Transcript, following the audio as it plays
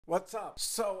What's up?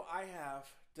 So I have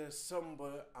the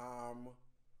cymbal arm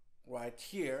right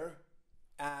here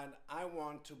and I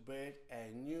want to build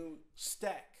a new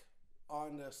stack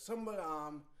on the cymbal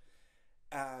arm,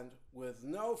 and with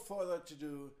no further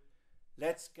ado,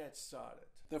 let's get started.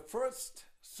 The first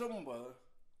cymbal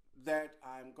that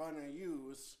I'm gonna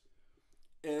use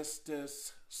is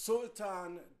this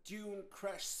Sultan Dune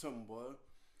Crash cymbal,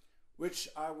 which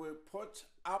I will put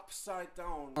upside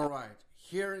down. Alright,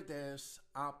 here it is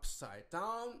upside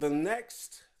down. The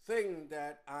next thing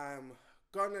that I'm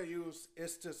gonna use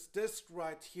is this disc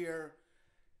right here,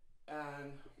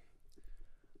 and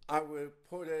I will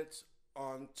put it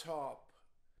on top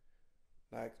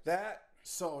like that.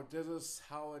 So this is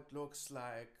how it looks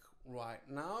like right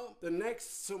now. The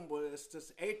next cymbal is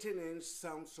this 18-inch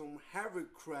Samsung Heavy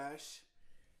Crash,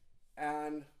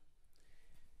 and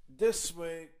this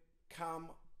will come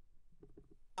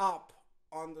up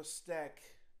on the stack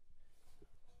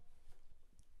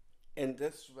in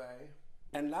this way.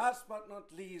 And last but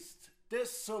not least,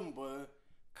 this cymbal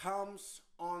comes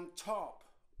on top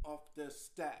of the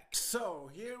stack. So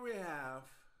here we have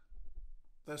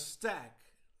the stack.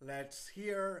 Let's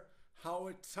hear how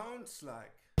it sounds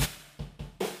like.